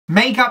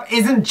Makeup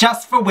isn't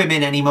just for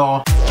women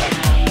anymore.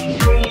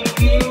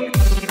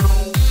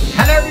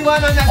 Hello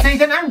everyone, I'm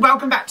thatsNathan and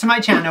welcome back to my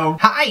channel.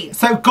 Hi!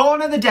 So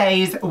gone are the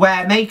days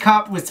where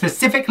makeup was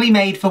specifically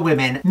made for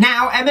women.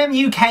 Now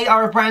MMUK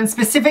are a brand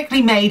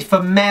specifically made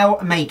for male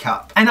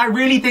makeup. And I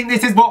really think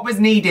this is what was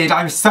needed.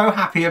 I'm so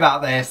happy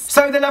about this.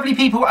 So the lovely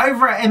people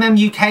over at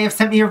MMUK have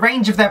sent me a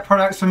range of their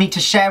products for me to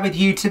share with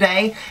you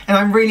today. And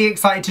I'm really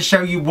excited to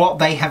show you what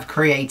they have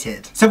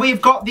created. So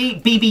we've got the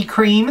BB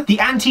cream, the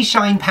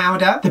anti-shine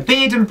powder, the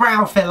beard and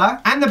brow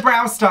filler, and the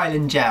brow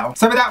styling gel.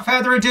 So without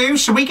further ado,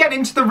 shall we get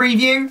into the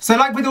review? So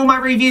like with all my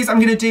reviews, I'm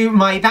going to do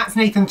my That's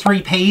Nathan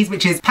 3 Ps,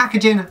 which is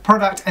packaging,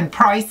 product and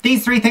price.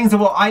 These three things are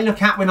what I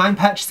look at when I'm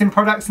purchasing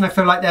products, and I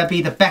feel like they'll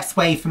be the best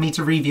way for me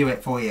to review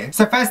it for you.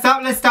 So first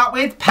up, let's start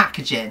with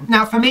packaging.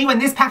 Now for me, when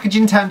this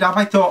packaging turned up,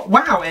 I thought,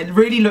 wow, it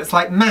really looks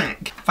like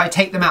MAC. If I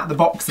take them out the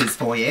boxes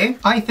for you,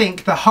 I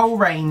think the whole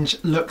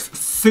range looks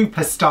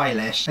super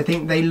stylish. I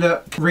think they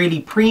look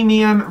really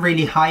premium,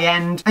 really high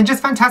end, and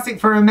just fantastic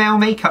for a male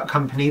makeup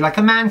company. Like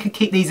a man could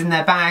keep these in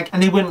their bag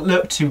and they wouldn't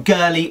look too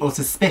girly or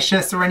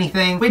suspicious or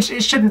anything, which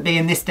it shouldn't be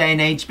in this day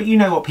and age, but you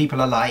know what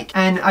people are like.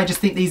 And I just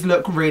think these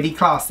look really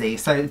classy,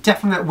 so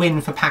definite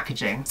win for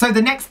packaging. So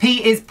the next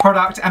P is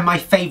product, and my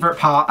favourite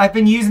part. I've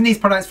been using these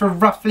products for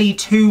roughly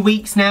 2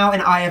 weeks now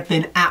and I have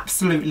been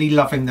absolutely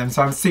loving them,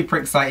 so I'm super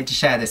excited to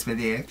share this with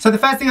you. So the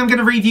first thing I'm going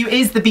to review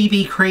is the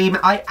BB cream.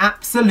 I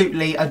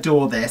absolutely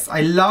adore this.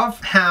 I love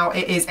how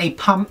it is a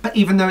pump,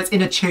 even though it's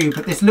in a tube,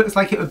 but this looks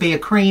like it would be a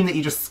cream that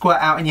you just squirt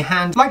out in your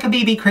hand, like a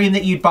BB cream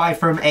that you'd buy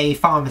from a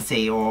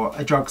pharmacy or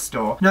a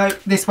drugstore. No,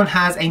 this one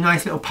has a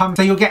nice little pump,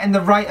 so you're getting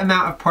the right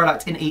amount of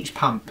product in each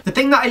pump. The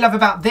thing that I love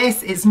about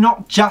this, it's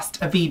not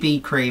just a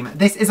BB cream.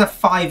 This is a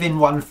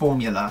 5-in-1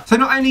 formula. So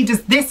not only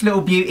does this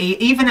little beauty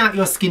even out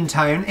your skin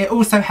tone, it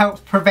also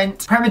helps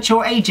prevent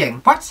premature aging.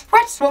 What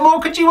more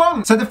could you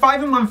want? So the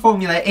 5-in-1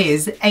 formula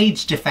is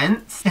age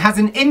defense. It has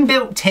an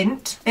inbuilt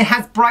tint. It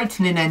has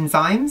brightening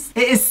enzymes.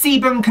 It is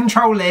sebum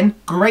controlling,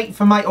 great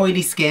for my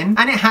oily skin.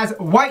 And it has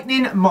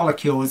whitening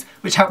molecules,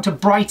 which help to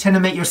brighten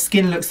and make your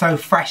skin look so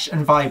fresh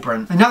and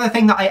vibrant. Another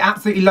thing that I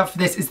absolutely love for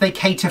this is they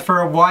cater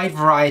for a wide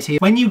variety.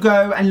 When you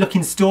go and look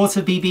in stores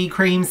for BB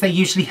creams, they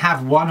usually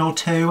have 1 or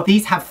 2.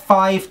 These have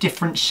 5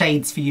 different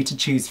shades for you to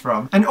choose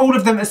from. And all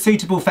of them are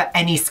suitable for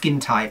any skin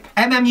type.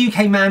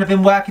 MMUK man have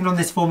been working on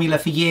this formula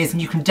for years,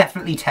 and you can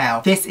definitely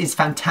tell this is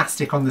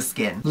fantastic on the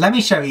skin. Let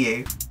me show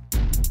you.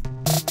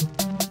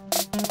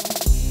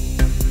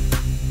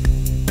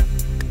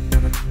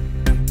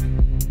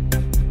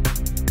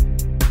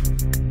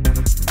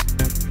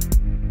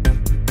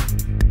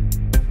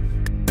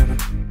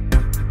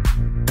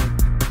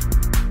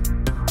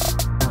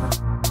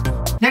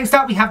 Next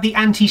up we have the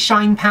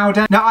anti-shine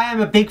powder. Now I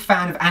am a big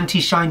fan of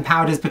anti-shine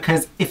powders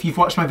because if you've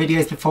watched my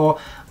videos before,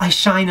 I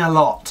shine a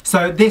lot.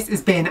 So this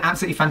has been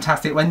absolutely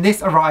fantastic. When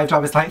this arrived I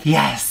was like,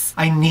 yes,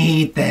 I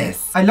need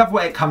this. I love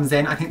what it comes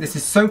in. I think this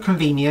is so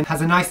convenient.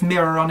 Has a nice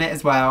mirror on it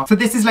as well. So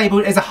this is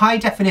labelled as a high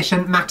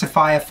definition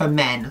mattifier for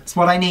men. It's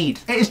what I need.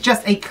 It is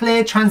just a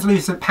clear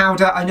translucent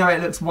powder. I know it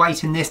looks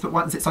white in this, but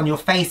once it's on your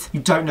face, you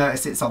don't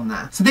notice it's on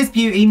there. So this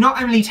beauty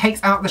not only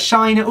takes out the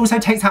shine, it also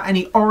takes out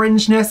any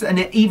orangeness and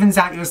it evens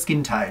out your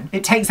skin tone.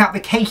 It takes out the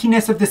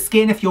cakiness of the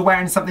skin if you're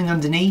wearing something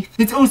underneath.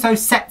 It also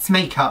sets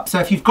makeup. So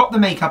if you've got the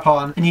makeup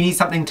on and you need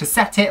something to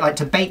set it, like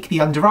to bake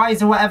the under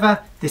eyes or whatever,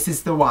 this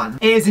is the one.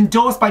 It is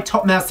endorsed by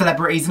top male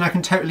celebrities and I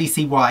can totally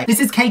see why. This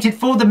is catered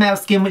for the male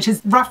skin, which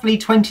is roughly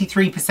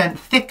 23%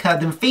 thicker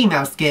than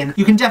female skin.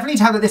 You can definitely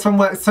tell that this one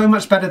works so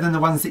much better than the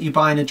ones that you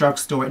buy in a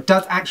drugstore. It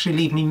does actually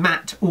leave me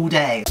matte all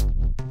day.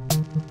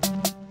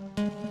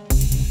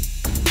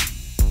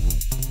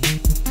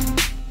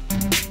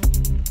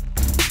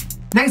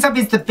 Next up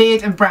is the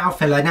beard and brow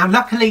filler. Now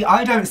luckily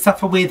I don't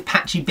suffer with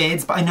patchy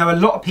beards, but I know a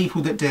lot of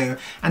people that do,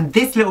 and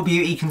this little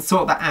beauty can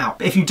sort that out.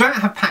 But if you don't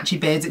have patchy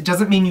beards, it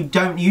doesn't mean you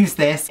don't use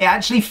this. It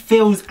actually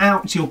fills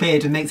out your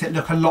beard and makes it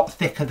look a lot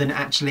thicker than it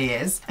actually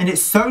is. And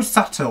it's so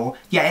subtle,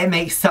 yet it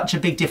makes such a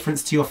big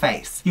difference to your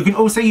face. You can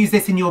also use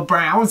this in your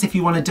brows if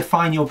you want to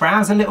define your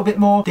brows a little bit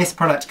more. This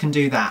product can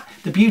do that.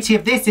 The beauty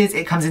of this is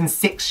it comes in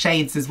 6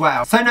 shades as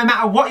well. So no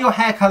matter what your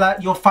hair colour,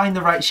 you'll find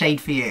the right shade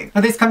for you.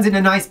 Now this comes in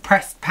a nice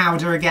pressed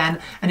powder again,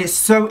 and it's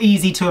so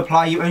easy to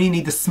apply. You only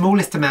need the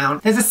smallest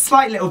amount. There's a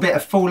slight little bit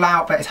of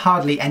fallout, but it's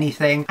hardly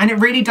anything, and it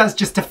really does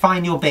just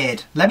define your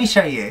beard. Let me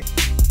show you.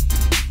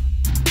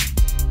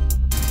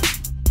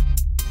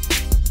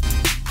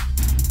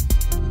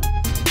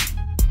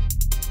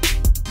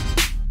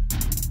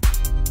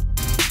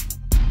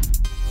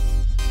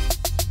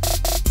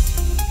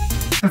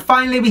 And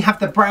finally we have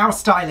the brow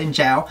styling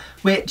gel,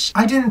 which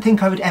I didn't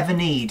think I would ever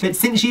need, but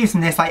since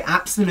using this I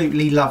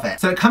absolutely love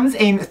it. So it comes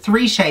in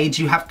 3 shades.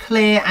 You have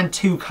clear and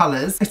 2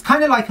 colours. It's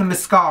kind of like a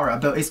mascara,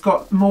 but it's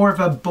got more of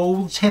a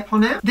ball tip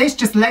on it. This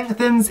just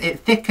lengthens,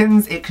 it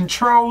thickens, it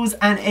controls,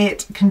 and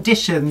it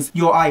conditions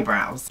your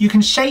eyebrows. You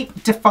can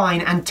shape, define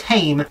and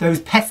tame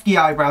those pesky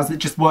eyebrows that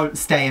just won't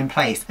stay in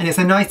place. And it's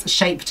a nice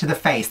shape to the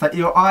face. Like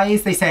your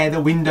eyes, they say, are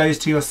the windows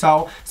to your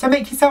soul, so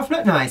make yourself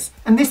look nice,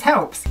 and this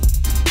helps.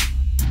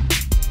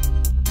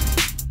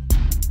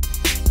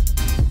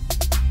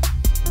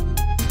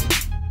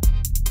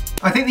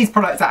 I think these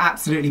products are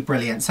absolutely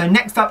brilliant. So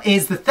next up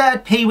is the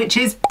third P, which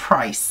is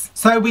price.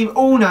 So we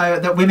all know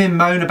that women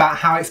moan about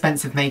how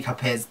expensive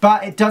makeup is,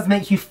 but it does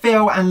make you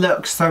feel and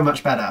look so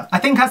much better. I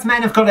think us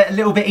men have got it a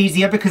little bit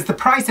easier because the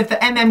price of the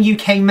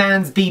MMUK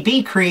Man's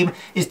BB cream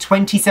is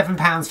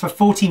 £27 for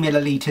 40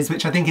 millilitres,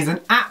 which I think is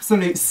an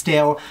absolute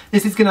steal.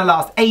 This is going to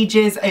last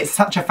ages. It's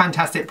such a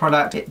fantastic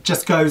product. It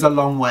just goes a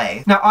long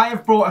way. Now, I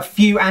have bought a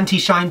few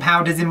anti-shine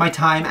powders in my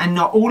time and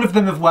not all of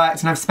them have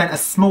worked, and I've spent a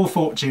small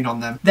fortune on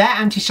them. Their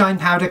anti-shine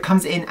powder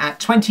comes in at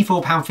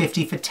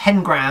 £24.50 for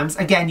 10 grams.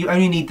 Again, you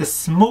only need the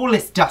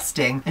smallest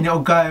dusting and it'll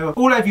go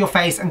all over your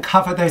face and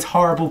cover those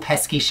horrible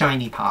pesky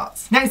shiny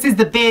parts. Next is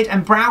the beard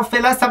and brow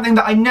filler, something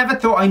that I never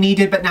thought I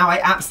needed but now I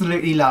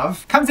absolutely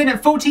love. Comes in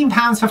at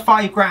 £14 for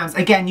 5 grams.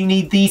 Again, you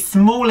need the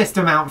smallest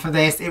amount for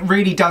this. It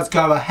really does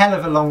go a hell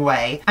of a long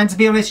way. And to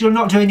be honest, you're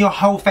not doing your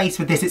whole face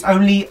with this, it's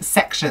only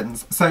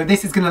sections. So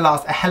this is going to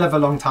last a hell of a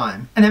long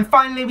time. And then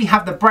finally we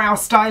have the brow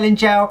styling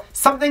gel,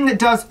 something that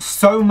does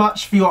so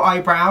much for your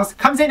eyebrows.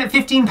 Comes in at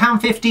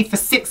 £15.50 for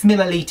 6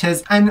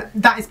 millilitres, and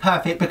that is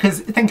perfect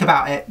because think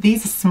about it,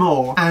 these are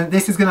small and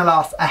this is going to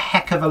last a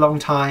heck of a long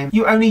time.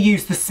 You only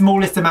use the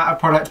smallest amount of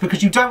product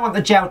because you don't want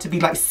the gel to be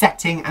like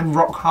setting and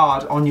rock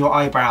hard on your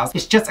eyebrows.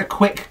 It's just a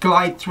quick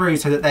glide through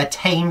so that they're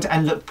tamed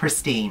and look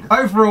pristine.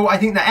 Overall, I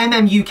think the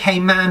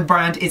MMUK Man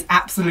brand is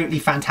absolutely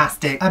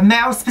fantastic. A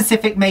male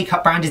specific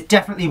makeup brand is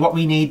definitely what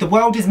we need. The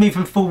world is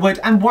moving forward,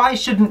 and why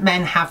shouldn't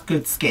men have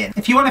good skin?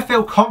 If you want to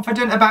feel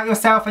confident about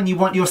yourself and you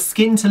want your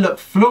skin to look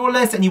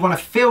flawless and you want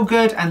to feel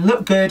good and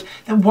look good,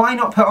 then why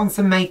not put on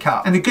some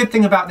makeup? And the good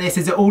thing about this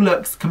is it all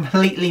looks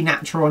completely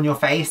natural on your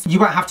face. You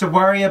won't have to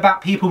worry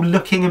about people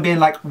looking and being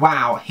like,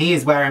 wow, he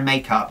is wearing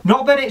makeup.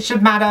 Not that it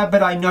should matter,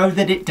 but I know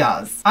that it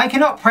does. I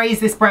cannot praise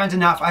this brand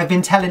enough. I've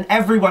been telling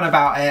everyone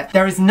about it.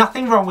 There is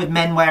nothing wrong with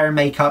men wearing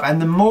makeup,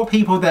 and the more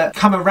people that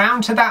come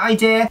around to that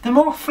idea, the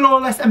more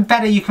flawless and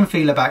better you can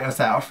feel about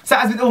yourself. So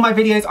as with all my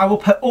videos, I will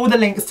put all the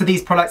links to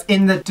these products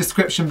in the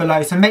description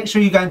below, so make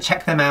sure you go and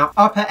check them out.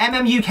 I'll put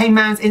MMUK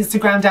Man's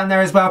Instagram down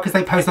there as well because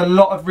they post a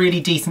lot of really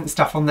decent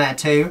stuff on there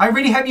too. I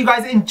really hope you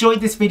guys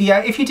enjoyed this video.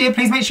 If you did,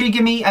 please make sure you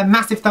give me a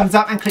massive thumbs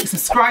up and click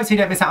subscribe so you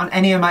don't miss out on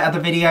any of my other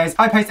videos.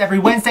 I post every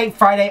Wednesday,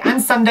 Friday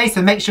and Sunday,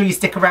 so make sure you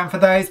stick around for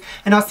those,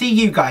 and I'll see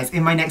you guys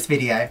in my next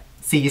video.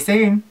 See you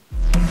soon.